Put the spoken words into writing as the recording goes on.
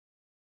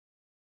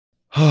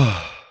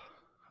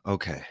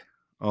Okay.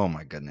 Oh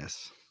my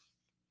goodness.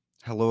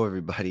 Hello,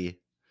 everybody.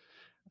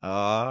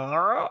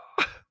 Uh,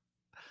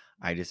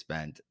 I just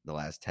spent the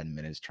last 10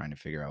 minutes trying to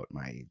figure out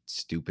my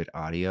stupid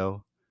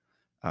audio.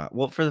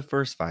 Well, for the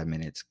first 5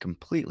 minutes,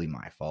 completely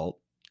my fault.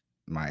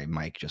 My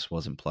mic just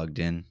wasn't plugged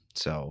in,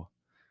 so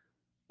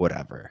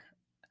whatever.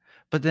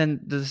 But then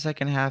the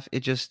second half,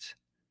 it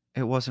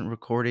wasn't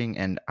recording,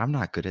 and I'm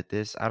not good at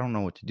this. I don't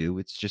know what to do.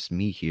 It's just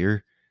me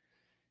here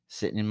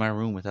sitting in my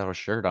room without a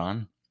shirt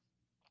on.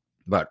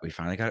 But we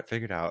finally got it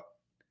figured out,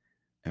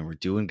 and we're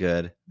doing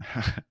good.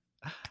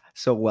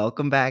 So,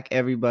 welcome back,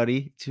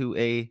 everybody, to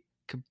a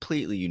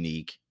completely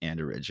unique and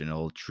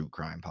original true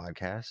crime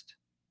podcast.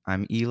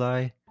 I'm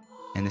Eli,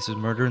 and this is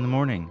Murder in the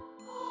Morning.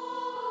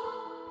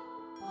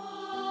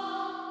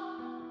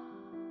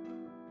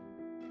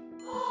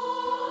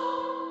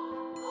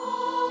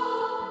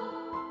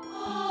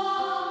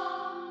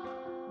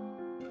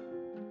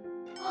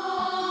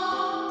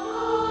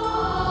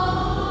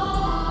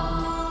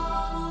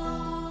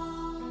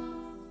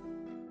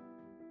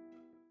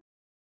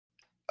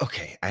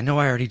 Okay, I know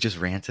I already just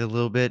ranted a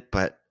little bit,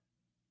 but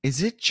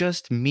is it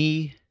just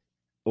me,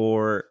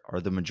 or are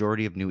the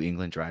majority of New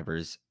England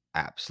drivers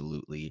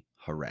absolutely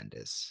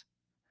horrendous?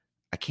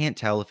 I can't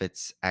tell if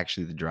it's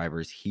actually the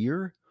drivers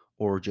here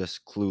or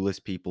just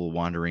clueless people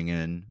wandering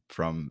in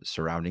from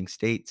surrounding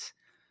states.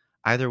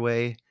 Either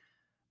way,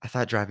 I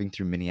thought driving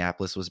through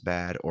Minneapolis was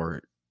bad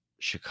or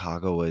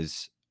Chicago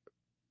was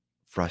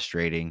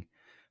frustrating,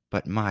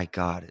 but my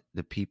God,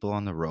 the people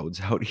on the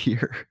roads out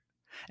here.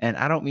 And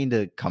I don't mean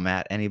to come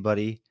at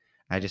anybody.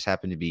 I just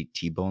happened to be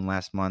T-boned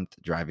last month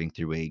driving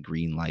through a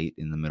green light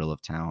in the middle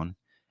of town.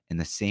 And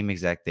the same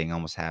exact thing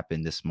almost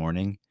happened this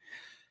morning.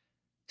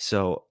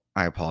 So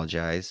I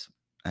apologize.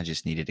 I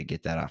just needed to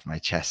get that off my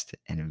chest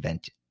and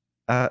vent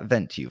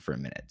to you for a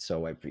minute.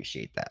 So I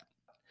appreciate that.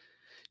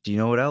 Do you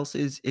know what else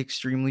is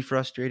extremely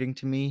frustrating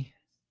to me?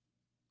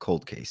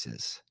 Cold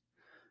cases.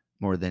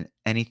 More than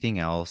anything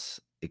else,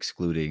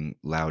 excluding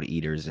loud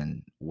eaters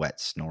and wet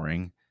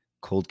snoring,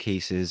 cold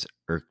cases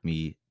irk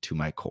me to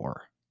my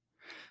core.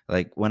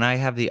 Like when I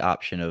have the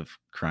option of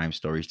crime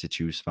stories to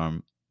choose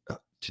from,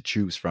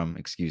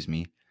 excuse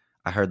me,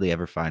 I hardly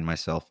ever find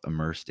myself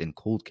immersed in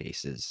cold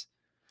cases.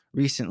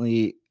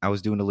 Recently, I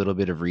was doing a little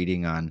bit of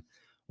reading on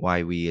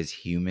why we as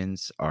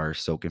humans are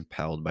so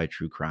compelled by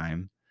true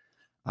crime.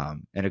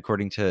 And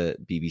according to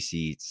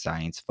BBC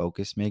Science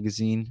Focus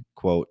magazine,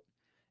 quote,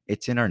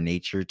 it's in our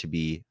nature to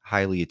be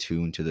highly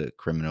attuned to the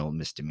criminal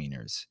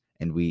misdemeanors,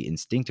 and we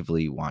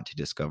instinctively want to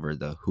discover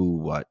the who,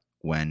 what,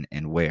 when,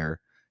 and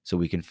where so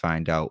we can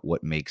find out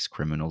what makes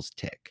criminals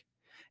tick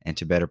and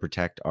to better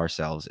protect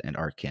ourselves and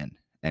our kin,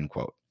 end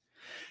quote.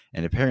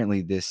 And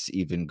apparently, this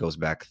even goes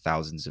back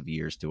thousands of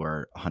years to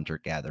our hunter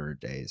gatherer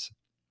days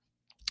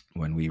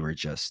when we were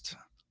just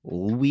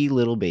wee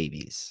little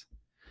babies.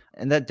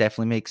 And that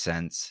definitely makes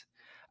sense.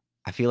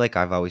 I feel like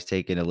I've always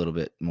taken a little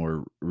bit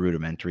more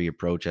rudimentary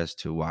approach as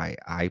to why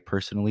I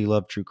personally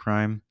love true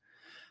crime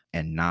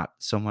and not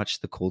so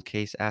much the cold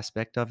case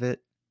aspect of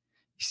it.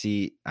 You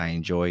see, I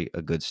enjoy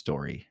a good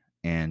story.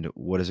 And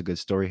what does a good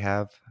story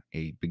have?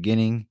 A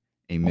beginning,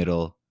 a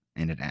middle,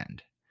 and an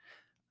end.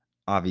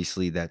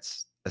 Obviously,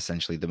 that's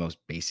essentially the most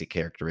basic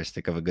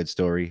characteristic of a good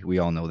story. We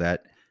all know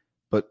that.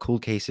 But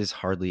cold cases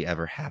hardly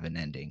ever have an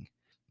ending.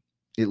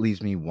 It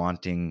leaves me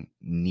wanting,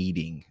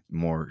 needing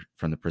more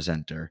from the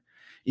presenter.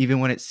 Even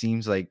when it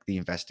seems like the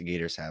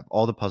investigators have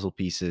all the puzzle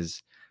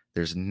pieces,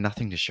 there's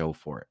nothing to show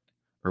for it.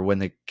 Or when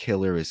the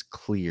killer is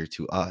clear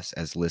to us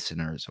as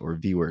listeners or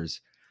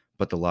viewers,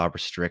 but the law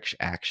restricts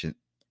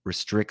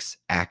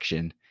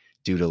action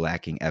due to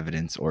lacking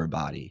evidence or a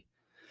body.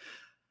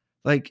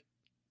 Like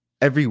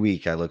every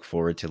week I look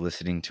forward to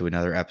listening to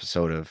another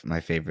episode of my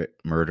favorite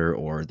murder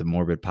or the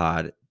morbid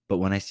pod, but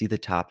when I see the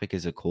topic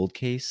is a cold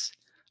case,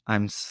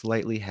 I'm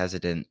slightly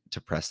hesitant to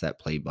press that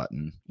play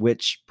button,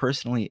 which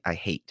personally I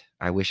hate.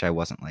 I wish I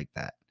wasn't like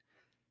that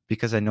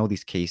because I know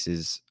these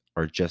cases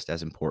are just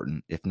as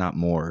important, if not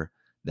more,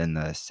 than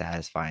the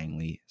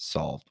satisfyingly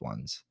solved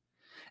ones.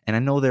 And I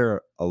know there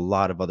are a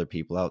lot of other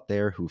people out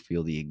there who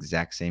feel the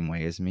exact same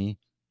way as me.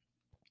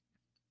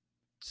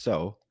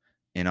 So,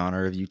 in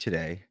honor of you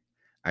today,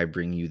 I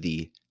bring you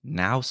the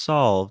now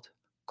solved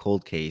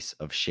cold case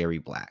of Sherry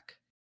Black.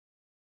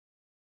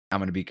 I'm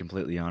going to be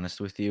completely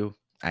honest with you.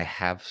 I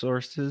have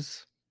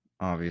sources,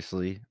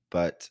 obviously,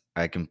 but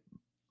I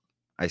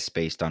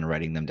spaced on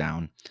writing them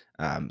down.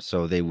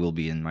 So they will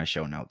be in my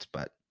show notes,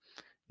 but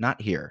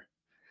not here.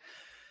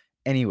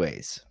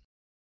 Anyways,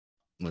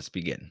 let's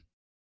begin.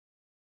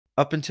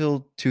 Up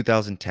until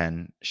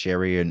 2010,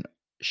 Sherry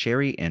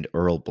and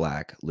Earl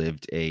Black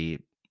lived a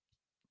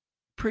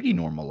pretty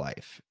normal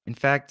life. In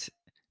fact,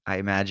 I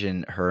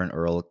imagine her and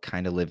Earl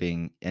kind of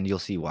living, and you'll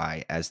see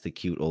why, as the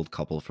cute old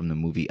couple from the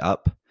movie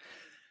Up.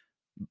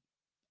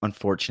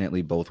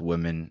 Unfortunately, both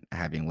women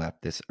having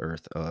left this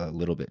earth a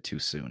little bit too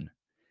soon.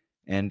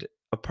 And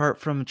apart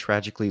from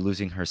tragically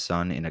losing her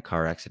son in a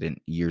car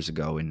accident years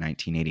ago in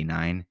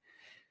 1989,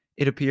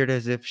 it appeared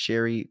as if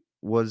Sherry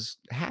was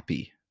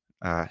happy.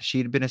 She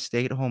had been a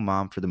stay at home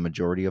mom for the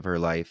majority of her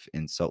life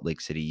in Salt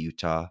Lake City,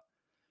 Utah.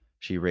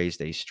 She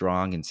raised a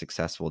strong and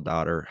successful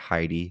daughter,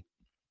 Heidi,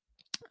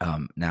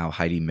 now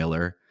Heidi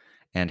Miller,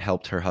 and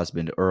helped her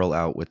husband Earl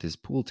out with his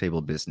pool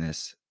table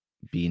business,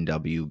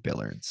 B&W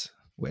Billiards,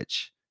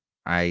 which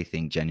I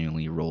think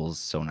genuinely rolls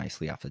so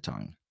nicely off the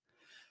tongue.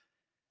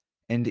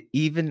 And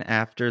even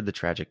after the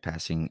tragic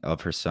passing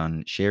of her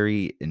son,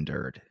 Sherry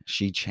endured.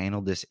 She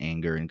channeled this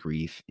anger and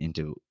grief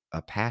into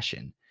a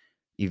passion,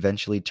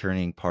 eventually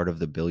turning part of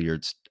the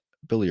billiards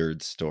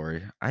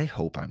store. I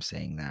hope I'm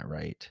saying that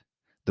right.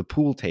 The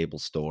pool table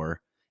store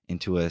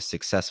into a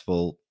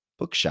successful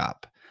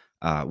bookshop,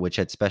 which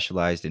had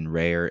specialized in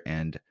rare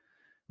and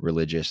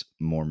religious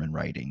Mormon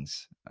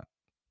writings.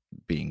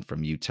 Being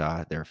from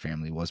Utah, their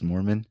family was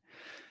Mormon.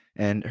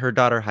 And her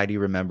daughter Heidi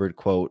remembered,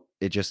 quote,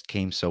 "It just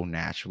came so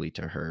naturally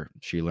to her.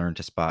 She learned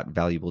to spot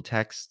valuable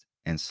text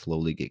and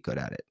slowly get good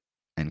at it,"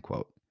 end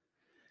quote.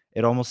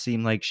 It almost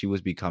seemed like she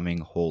was becoming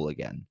whole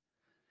again.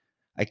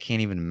 I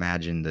can't even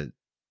imagine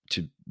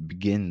to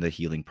begin the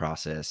healing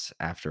process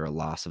after a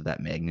loss of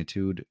that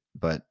magnitude,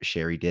 but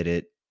Sherry did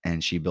it,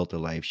 and she built a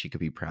life she could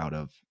be proud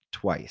of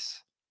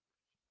twice.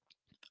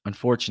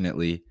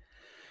 Unfortunately,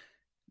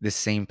 this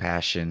same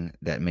passion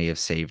that may have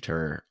saved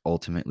her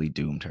ultimately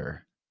doomed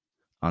her.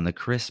 On the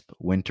crisp,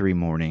 wintry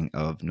morning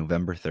of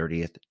November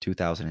 30th,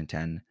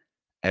 2010,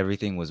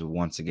 everything was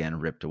once again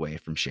ripped away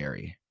from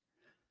Sherry.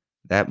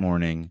 That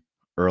morning,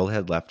 Earl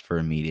had left for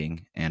a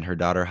meeting, and her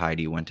daughter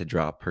Heidi went to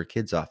drop her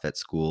kids off at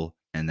school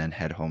and then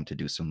head home to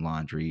do some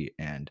laundry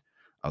and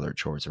other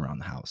chores around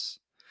the house.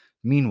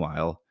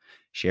 Meanwhile,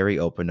 Sherry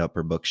opened up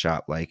her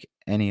bookshop like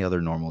any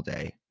other normal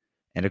day.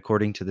 And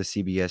according to the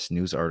CBS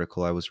News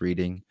article I was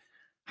reading,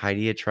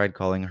 Heidi had tried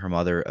calling her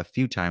mother a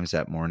few times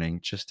that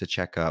morning just to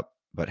check up,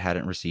 but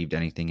hadn't received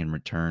anything in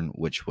return,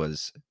 which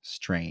was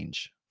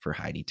strange for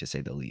Heidi to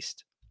say the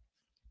least.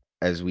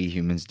 As we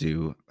humans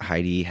do,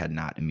 Heidi had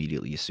not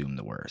immediately assumed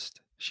the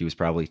worst. She was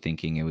probably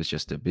thinking it was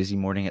just a busy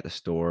morning at the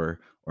store,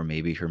 or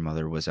maybe her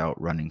mother was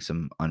out running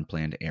some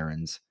unplanned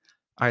errands.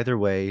 Either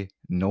way,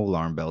 no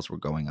alarm bells were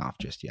going off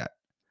just yet.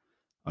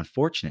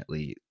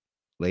 Unfortunately,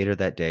 later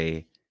that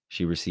day,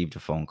 she received a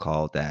phone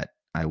call that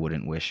I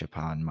wouldn't wish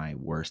upon my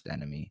worst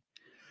enemy.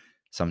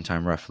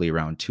 Sometime roughly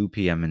around 2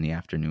 p.m. in the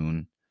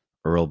afternoon,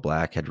 Earl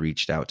Black had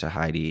reached out to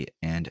Heidi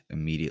and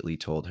immediately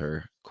told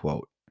her,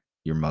 quote,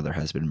 "Your mother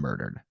has been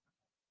murdered."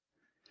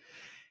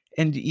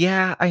 And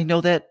yeah, I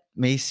know that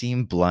may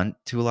seem blunt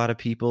to a lot of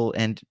people,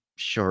 and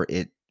sure,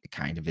 it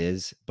kind of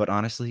is. But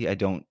honestly, I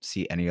don't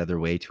see any other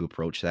way to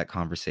approach that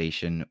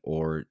conversation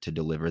or to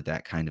deliver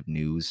that kind of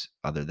news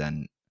other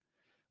than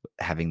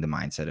having the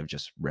mindset of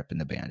just ripping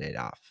the band aid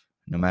off.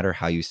 No matter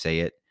how you say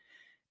it,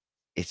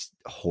 it's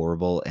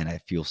horrible. And I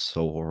feel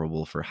so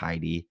horrible for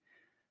Heidi.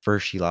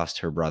 First, she lost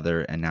her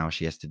brother, and now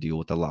she has to deal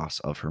with the loss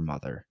of her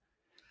mother.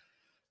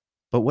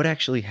 But what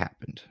actually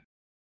happened?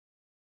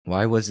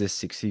 Why was this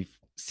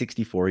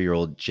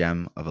 64-year-old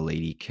gem of a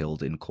lady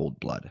killed in cold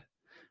blood?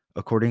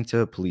 According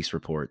to police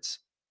reports,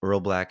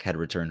 Earl Black had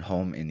returned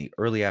home in the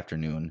early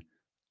afternoon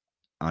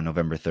on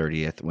November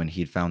 30th when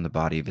he'd found the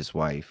body of his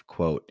wife,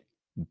 quote,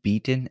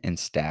 "beaten and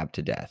stabbed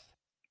to death,"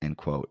 end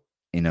quote,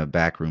 in a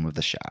back room of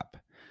the shop.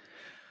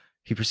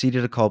 He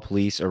proceeded to call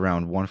police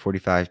around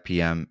 1:45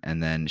 p.m.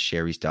 and then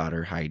Sherry's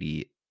daughter,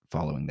 Heidi,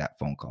 following that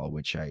phone call,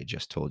 which I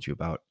just told you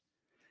about.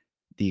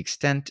 The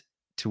extent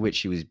to which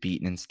she was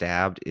beaten and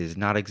stabbed is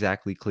not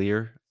exactly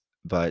clear,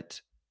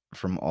 but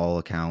from all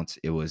accounts,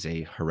 it was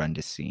a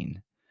horrendous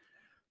scene.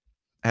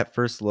 At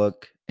first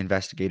look,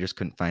 investigators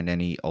couldn't find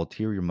any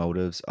ulterior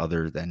motives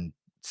other than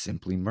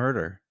simply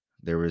murder.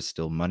 There was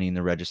still money in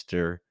the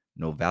register,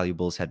 no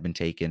valuables had been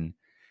taken,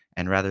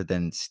 and rather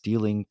than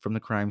stealing from the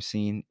crime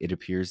scene, it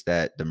appears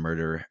that the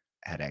murderer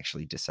had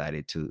actually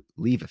decided to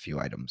leave a few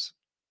items.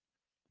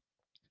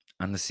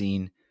 On the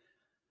scene,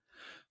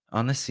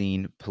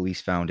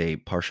 police found a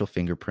partial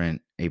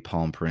fingerprint, a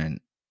palm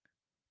print,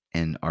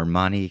 an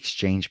Armani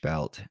exchange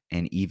belt,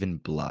 and even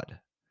blood.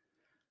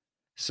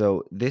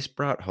 So this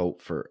brought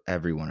hope for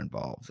everyone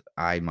involved.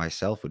 I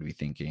myself would be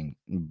thinking,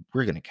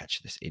 we're going to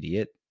catch this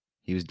idiot.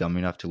 He was dumb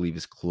enough to leave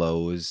his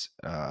clothes,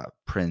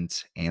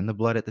 prints, and the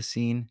blood at the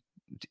scene.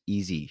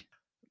 Easy.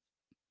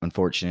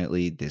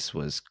 Unfortunately, this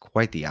was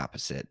quite the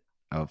opposite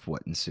of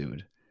what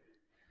ensued.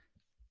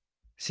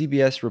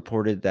 CBS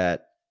reported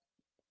that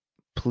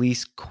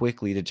police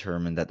quickly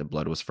determined that the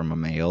blood was from a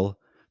male,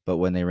 but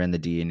when they ran the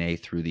DNA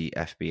through the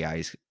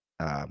FBI's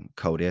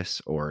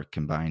CODIS, or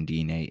Combined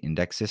DNA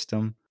Index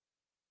System,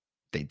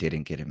 they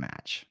didn't get a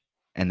match.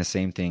 And the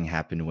same thing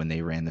happened when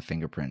they ran the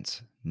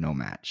fingerprints. No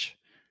match.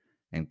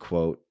 End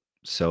quote.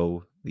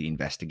 So the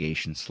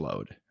investigation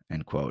slowed.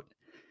 End quote.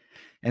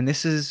 And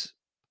this is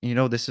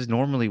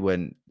normally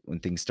when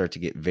things start to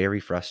get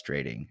very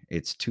frustrating.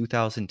 It's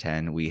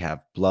 2010. We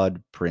have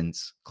blood,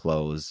 prints,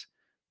 clothes,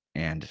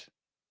 and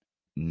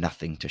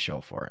nothing to show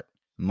for it.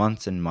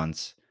 Months and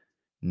months,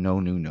 no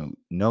new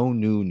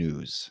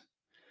news.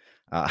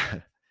 Uh,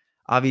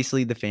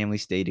 Obviously, the family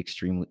stayed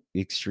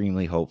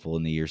extremely hopeful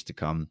in the years to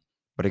come,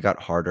 but it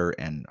got harder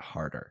and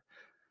harder.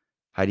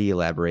 Heidi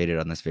elaborated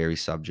on this very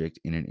subject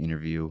in an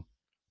interview,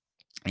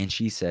 and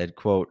she said,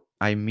 quote,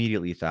 "I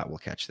immediately thought we'll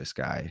catch this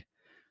guy,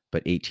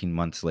 but 18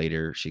 months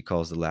later, she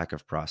calls the lack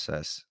of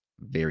process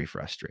very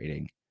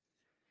frustrating."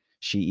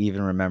 She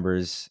even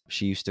remembers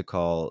she used to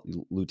call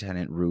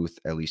Lieutenant Ruth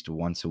at least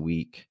once a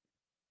week,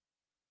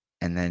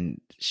 and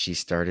then she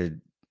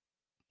started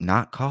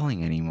not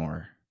calling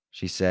anymore.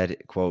 She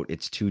said, quote,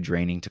 "It's too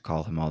draining to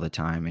call him all the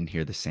time and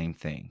hear the same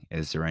thing.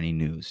 Is there any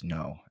news?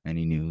 No.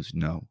 Any news?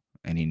 No.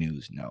 Any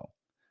news? No."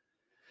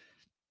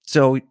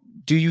 So,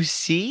 do you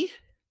see?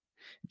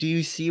 Do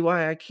you see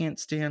why I can't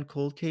stand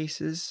cold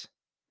cases?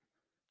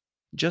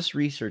 Just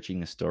researching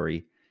the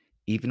story,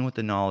 even with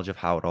the knowledge of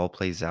how it all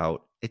plays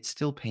out, it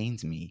still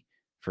pains me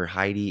for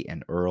Heidi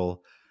and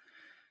Earl.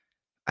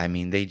 I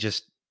mean, they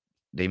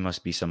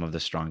must be some of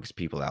the strongest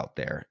people out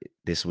there.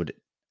 This would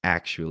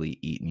actually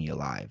eat me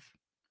alive.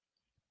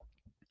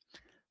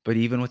 But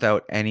even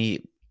without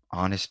any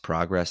honest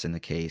progress in the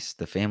case,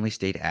 the family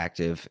stayed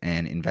active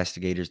and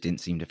investigators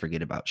didn't seem to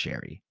forget about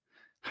Sherry.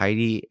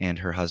 Heidi and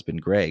her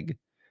husband Greg,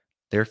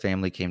 their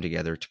family came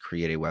together to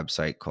create a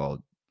website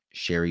called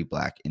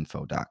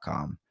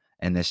sherryblackinfo.com.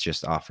 And this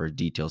just offered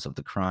details of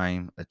the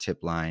crime, a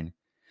tip line,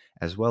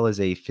 as well as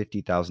a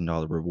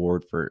 $50,000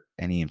 reward for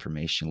any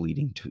information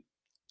leading to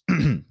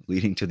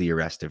leading to the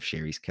arrest of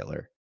Sherry's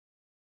killer.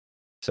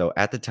 So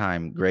at the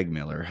time, Greg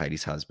Miller,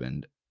 Heidi's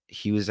husband,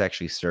 he was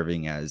actually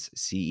serving as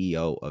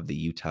CEO of the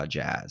Utah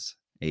Jazz,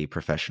 a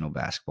professional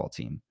basketball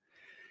team.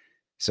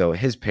 So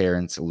his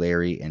parents,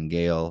 Larry and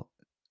Gail,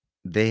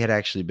 they had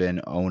actually been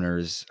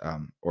owners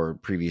or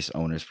previous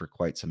owners for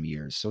quite some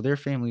years. So their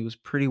family was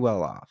pretty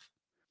well off.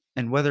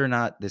 And whether or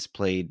not this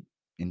played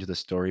into the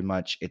story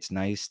much, it's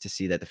nice to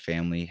see that the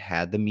family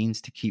had the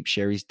means to keep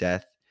Sherry's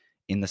death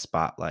in the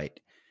spotlight,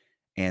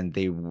 and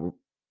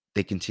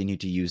they continued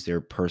to use their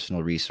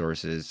personal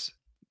resources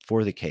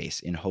for the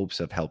case in hopes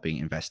of helping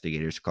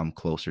investigators come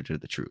closer to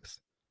the truth.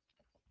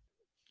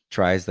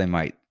 Try as they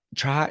might,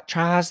 try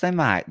as they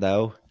might,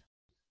 though.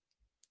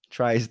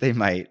 Try as they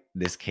might,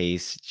 this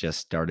case just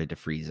started to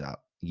freeze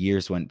up.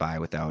 Years went by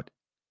without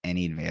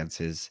any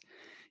advances.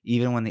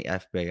 Even when the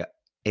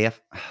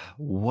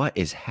what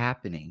is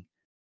happening?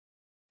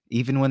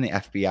 Even when the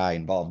FBI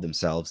involved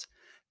themselves,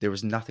 there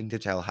was nothing to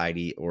tell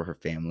Heidi or her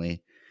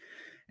family.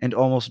 And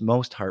almost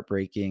most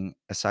heartbreaking,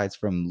 aside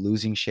from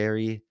losing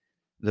Sherry,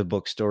 the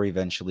bookstore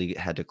eventually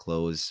had to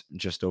close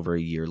just over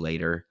a year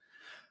later.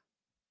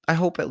 I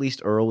hope at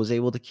least Earl was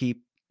able to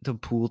keep the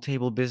pool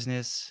table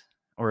business,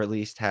 or at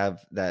least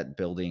have that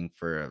building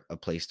for a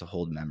place to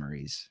hold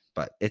memories.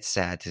 But it's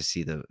sad to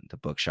see the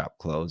bookshop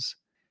close.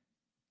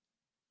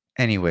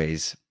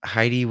 Anyways,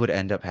 Heidi would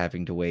end up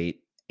having to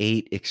wait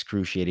 8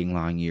 excruciating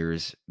long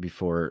years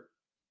before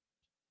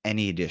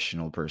any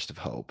additional burst of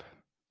hope.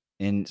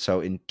 And so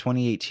in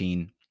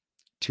 2018,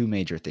 two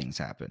major things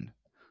happened.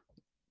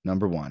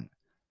 Number one,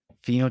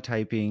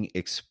 phenotyping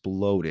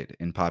exploded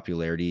in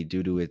popularity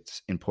due to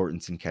its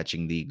importance in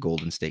catching the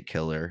Golden State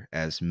Killer,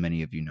 as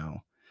many of you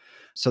know.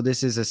 So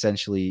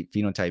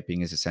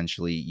phenotyping is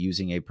essentially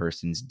using a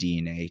person's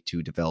DNA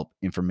to develop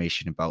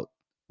information about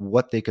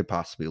what they could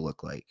possibly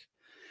look like.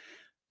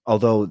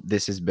 Although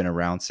this has been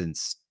around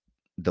since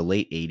the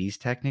late 80s,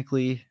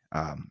 technically,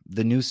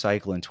 the news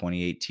cycle in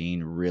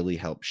 2018 really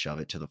helped shove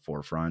it to the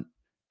forefront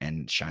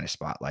and shine a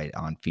spotlight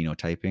on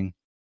phenotyping.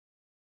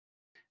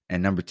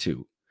 And number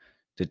two,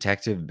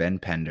 Detective Ben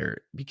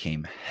Pender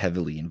became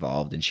heavily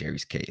involved in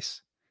Sherry's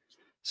case.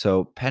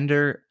 So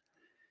Pender,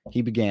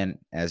 he began,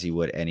 as he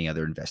would any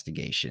other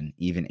investigation,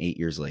 even 8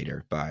 years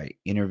later, by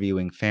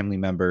interviewing family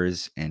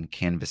members and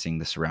canvassing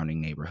the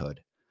surrounding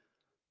neighborhood.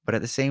 But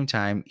at the same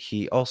time,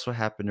 he also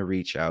happened to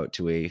reach out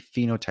to a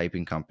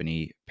phenotyping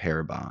company,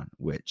 Parabon,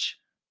 which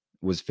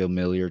was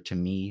familiar to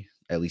me,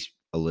 at least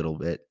a little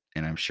bit,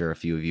 and I'm sure a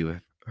few of you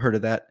have heard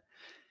of that.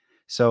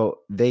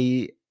 So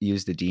they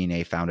used the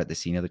DNA found at the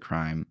scene of the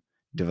crime,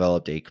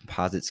 developed a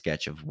composite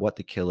sketch of what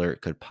the killer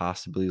could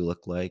possibly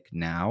look like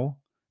now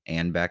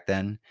and back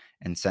then,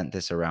 and sent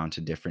this around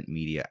to different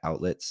media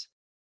outlets.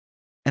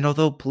 And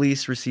although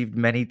police received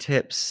many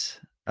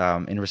tips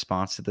in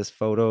response to this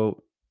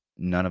photo,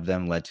 none of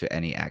them led to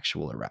any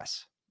actual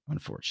arrests,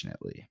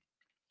 unfortunately.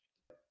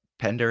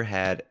 Pender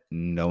had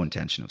no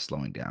intention of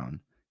slowing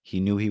down.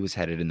 He knew he was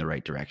headed in the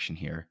right direction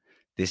here.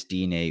 This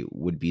DNA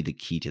would be the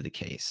key to the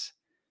case.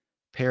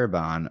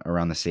 Parabon,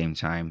 around the same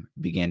time,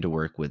 began to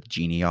work with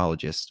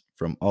genealogists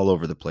from all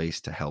over the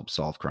place to help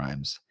solve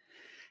crimes.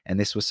 And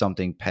this was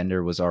something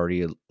Pender was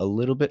already a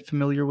little bit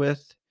familiar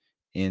with.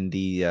 In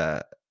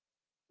the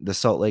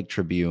Salt Lake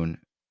Tribune,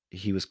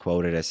 he was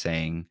quoted as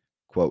saying,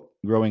 quote,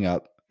 "Growing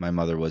up, my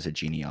mother was a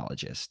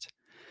genealogist."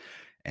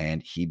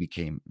 And he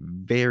became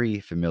very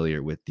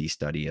familiar with the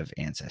study of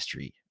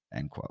ancestry,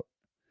 end quote.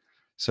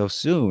 So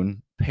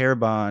soon,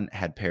 Parabon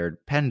had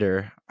paired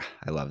Pender,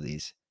 I love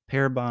these,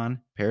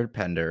 Parabon paired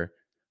Pender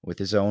with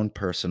his own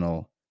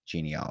personal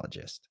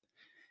genealogist.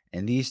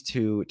 And these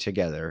two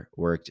together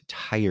worked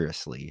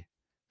tirelessly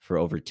for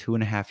over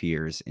 2.5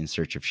 years in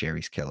search of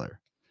Sherry's killer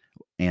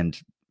and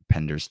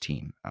Pender's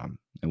team.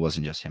 It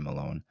wasn't just him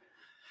alone.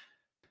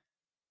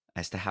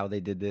 As to how they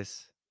did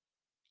this,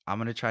 I'm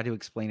going to try to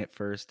explain it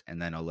first,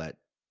 and then I'll let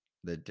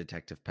the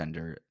Detective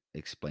Pender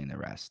explain the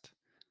rest.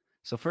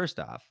 So, first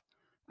off,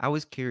 I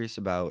was curious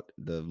about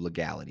the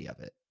legality of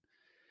it.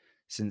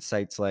 Since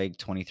sites like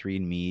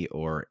 23andMe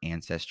or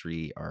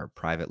Ancestry are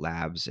private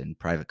labs and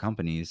private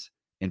companies,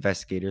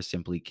 investigators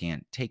simply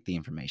can't take the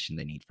information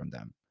they need from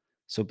them.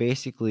 So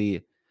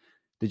basically,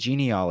 the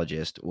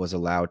genealogist was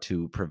allowed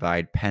to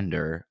provide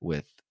Pender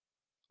with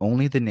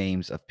only the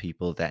names of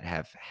people that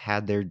have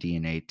had their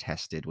DNA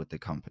tested with the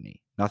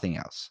company, nothing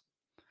else.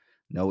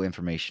 No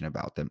information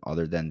about them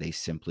other than they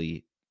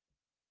simply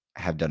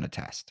have done a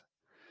test.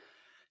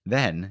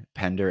 Then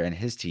Pender and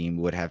his team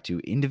would have to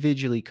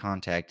individually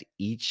contact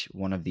each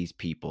one of these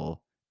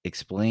people,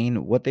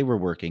 explain what they were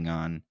working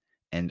on,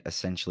 and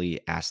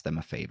essentially ask them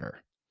a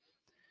favor.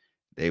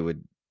 They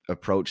would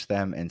approach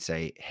them and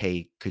say,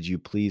 "Hey, could you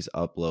please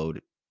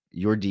upload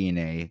your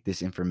DNA,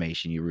 this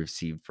information you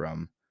received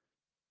from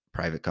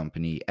private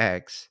company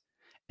X,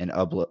 and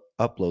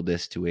upload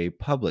this to a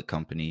public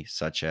company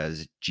such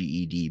as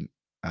GED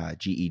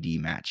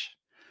Match."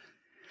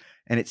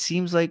 And it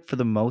seems like for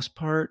the most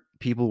part,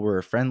 people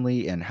were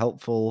friendly and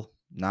helpful.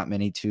 Not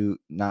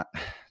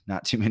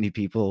not too many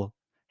people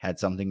had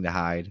something to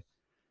hide.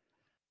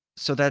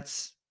 So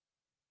that's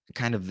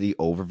kind of the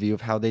overview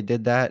of how they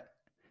did that.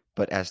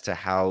 But as to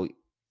how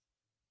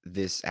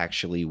this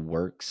actually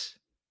works,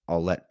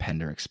 I'll let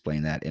Pender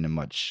explain that in a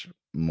much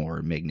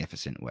more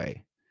magnificent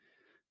way.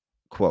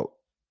 Quote,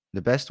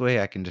 the best way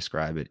I can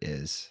describe it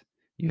is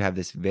you have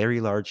this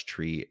very large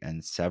tree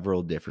and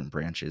several different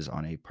branches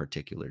on a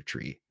particular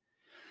tree.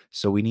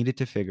 So we needed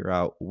to figure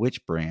out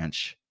which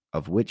branch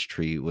of which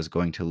tree was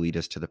going to lead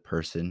us to the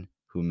person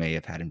who may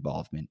have had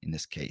involvement in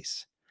this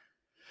case.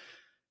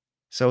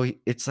 So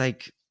it's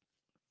like,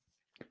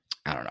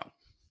 I don't know.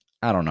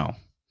 I don't know.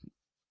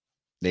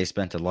 They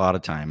spent a lot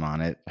of time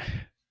on it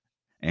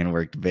and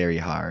worked very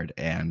hard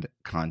and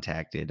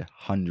contacted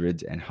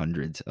hundreds and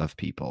hundreds of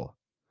people.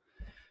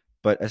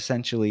 But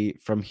essentially,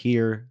 from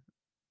here,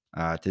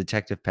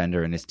 Detective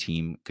Pender and his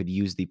team could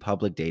use the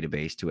public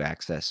database to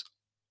access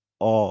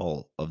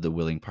all of the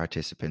willing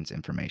participants'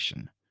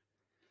 information.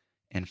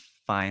 And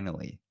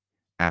finally,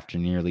 after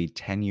nearly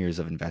 10 years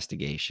of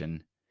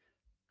investigation,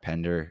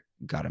 Pender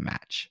got a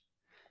match.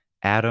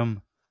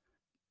 Adam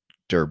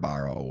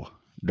Durborough.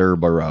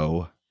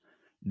 Durborough.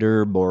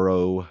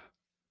 Durborough.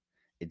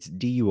 It's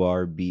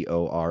Durborow.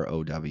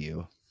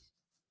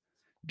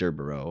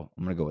 Durborough.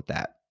 I'm going to go with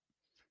that.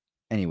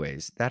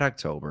 Anyways, that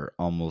October,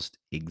 almost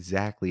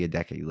exactly a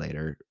decade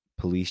later,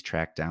 police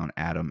tracked down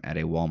Adam at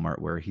a Walmart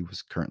where he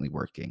was currently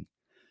working.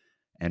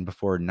 And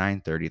before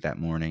 9:30 that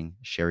morning,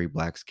 Sherry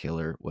Black's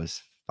killer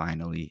was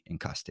finally in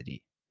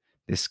custody.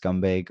 This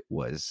scumbag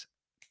was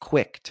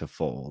quick to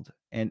fold.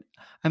 And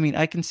I mean,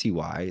 I can see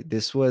why.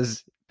 This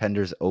was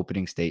Pender's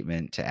opening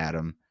statement to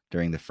Adam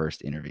during the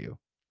first interview.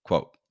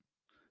 Quote,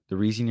 the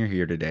reason you're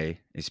here today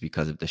is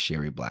because of the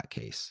Sherry Black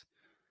case.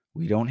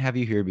 We don't have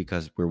you here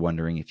because we're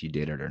wondering if you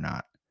did it or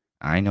not.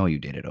 I know you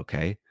did it,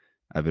 okay?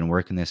 I've been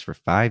working this for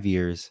 5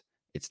 years.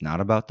 It's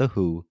not about the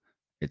who,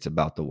 it's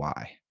about the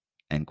why.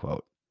 End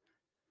quote.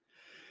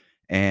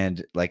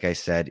 And like I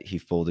said, he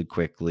folded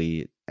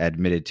quickly,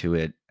 admitted to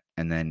it,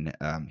 and then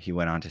he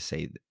went on to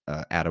say,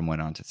 Adam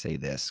went on to say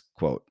this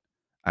quote,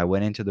 I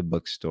went into the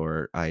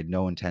bookstore. I had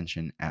no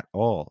intention at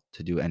all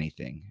to do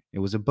anything. It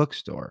was a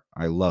bookstore.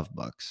 I love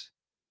books.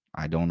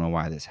 I don't know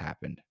why this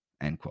happened.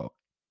 End quote.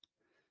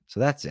 So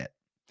that's it.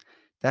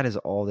 That is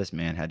all this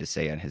man had to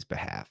say on his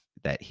behalf,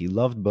 that he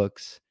loved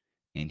books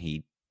and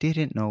he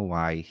didn't know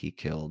why he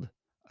killed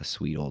a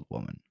sweet old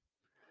woman.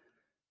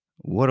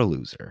 What a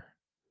loser.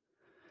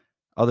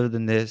 Other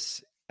than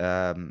this,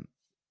 Adam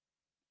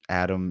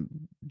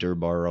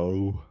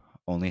Durborough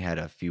only had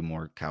a few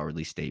more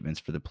cowardly statements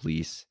for the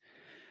police.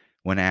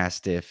 When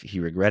asked if he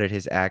regretted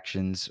his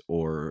actions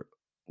or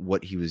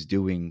what he was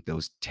doing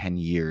those 10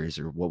 years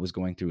or what was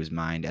going through his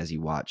mind as he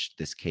watched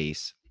this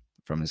case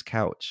from his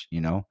couch,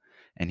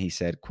 and he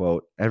said,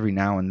 quote, every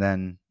now and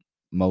then,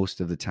 most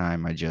of the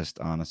time, I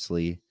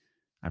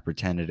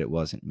pretended it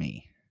wasn't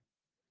me.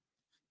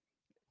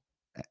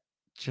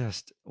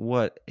 Just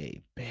what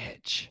a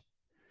bitch.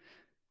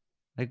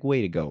 Like,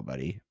 way to go,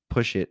 buddy.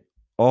 Push it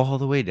all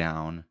the way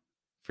down.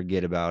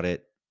 Forget about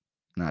it.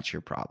 Not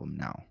your problem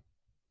now.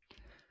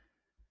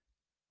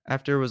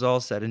 After it was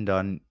all said and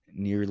done,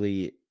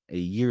 nearly a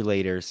year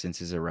later since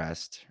his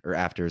arrest, or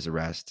after his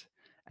arrest,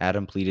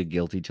 Adam pleaded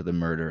guilty to the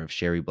murder of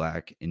Sherry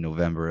Black in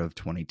November of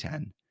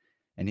 2010.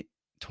 And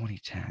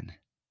 2010,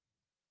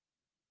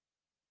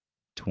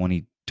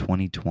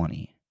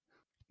 2020,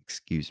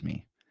 excuse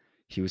me.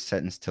 He was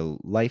sentenced to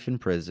life in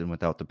prison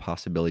without the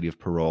possibility of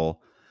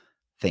parole,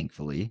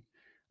 thankfully.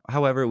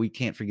 However, we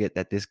can't forget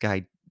that this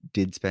guy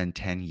did spend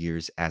 10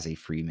 years as a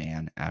free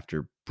man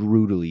after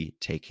brutally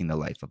taking the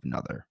life of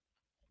another.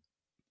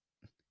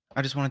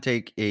 I just want to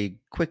take a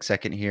quick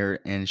second here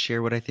and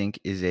share what I think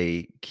is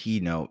a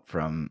keynote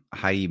from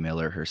Heidi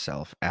Miller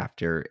herself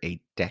after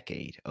a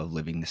decade of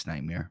living this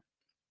nightmare.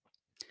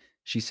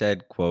 She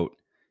said, quote,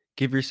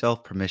 Give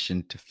yourself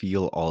permission to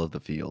feel all of the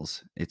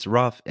feels. It's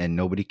rough and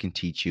nobody can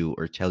teach you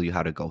or tell you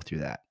how to go through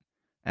that.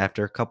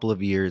 After a couple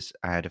of years,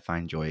 I had to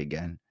find joy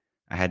again.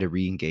 I had to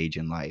re engage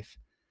in life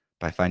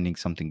by finding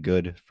something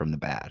good from the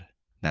bad.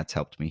 That's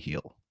helped me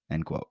heal.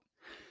 End quote.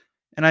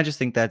 And I just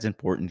think that's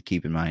important to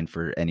keep in mind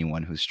for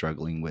anyone who's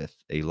struggling with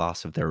a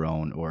loss of their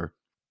own or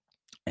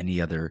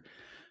any other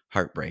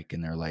heartbreak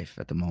in their life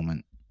at the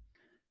moment.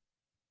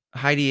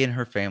 Heidi and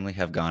her family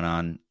have gone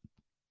on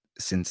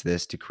since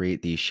this to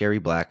create the Sherry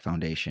Black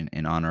Foundation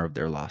in honor of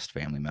their lost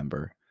family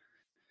member.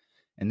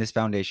 And this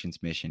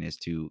foundation's mission is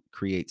to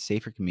create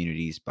safer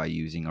communities by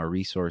using our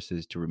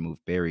resources to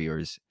remove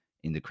barriers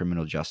in the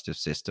criminal justice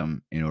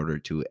system in order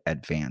to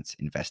advance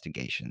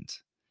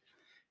investigations.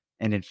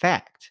 And in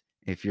fact,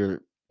 if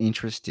you're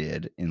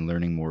interested in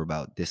learning more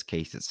about this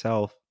case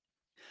itself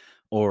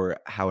or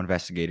how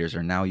investigators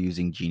are now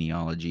using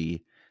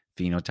genealogy,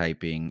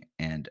 phenotyping,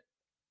 and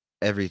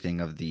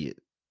everything of the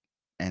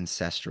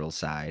ancestral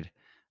side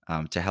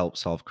to help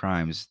solve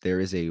crimes, there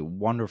is a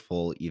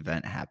wonderful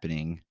event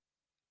happening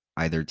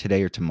either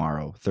today or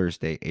tomorrow,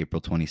 Thursday, April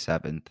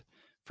 27th,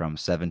 from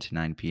 7 to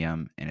 9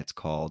 p.m., and it's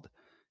called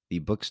The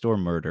Bookstore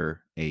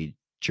Murder, A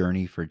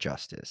Journey for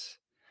Justice.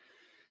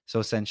 So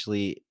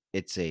essentially,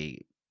 it's a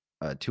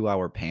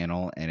 2-hour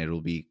panel, and it'll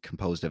be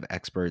composed of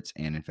experts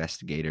and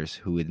investigators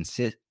who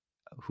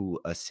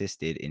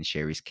assisted in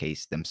Sherry's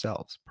case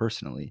themselves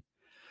personally.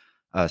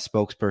 A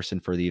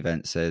spokesperson for the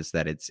event says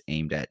that it's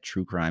aimed at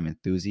true crime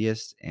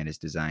enthusiasts and is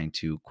designed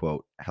to,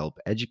 quote, help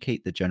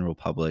educate the general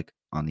public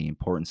on the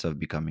importance of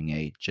becoming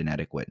a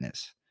genetic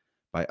witness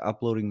by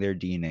uploading their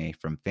DNA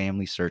from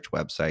family search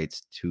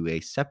websites to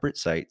a separate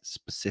site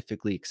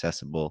specifically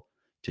accessible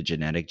to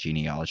genetic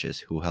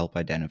genealogists who help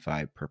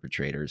identify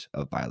perpetrators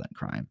of violent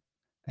crime,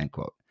 end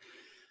quote.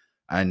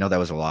 I know that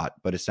was a lot,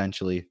 but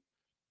essentially,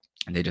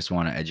 they just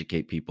want to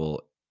educate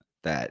people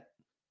that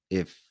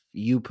if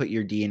you put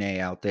your DNA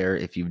out there,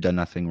 if you've done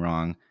nothing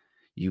wrong,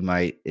 you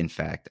might, in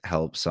fact,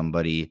 help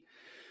somebody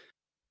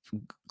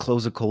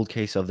close a cold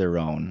case of their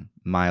own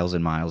miles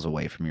and miles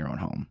away from your own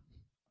home.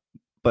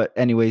 But,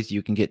 anyways,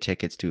 you can get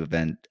tickets to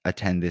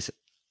attend this.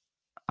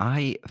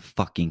 I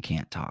fucking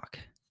can't talk.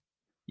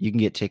 You can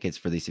get tickets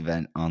for this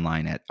event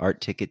online at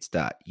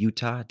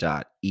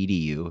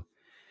arttickets.utah.edu,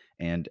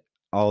 and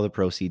all the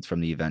proceeds from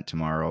the event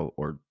tomorrow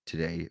or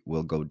today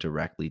will go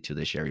directly to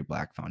the Sherry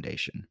Black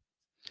Foundation.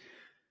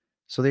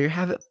 So there you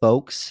have it,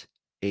 folks.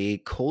 A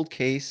cold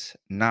case,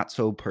 not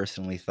so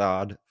personally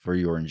thawed for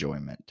your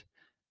enjoyment.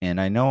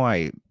 And I know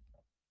I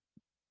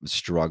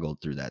struggled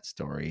through that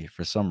story.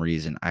 For some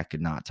reason, I could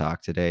not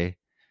talk today.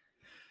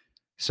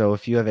 So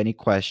if you have any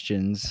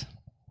questions,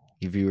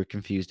 if you were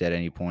confused at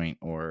any point,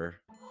 or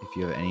if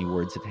you have any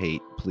words of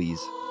hate, please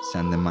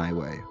send them my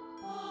way.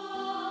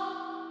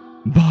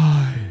 Bye.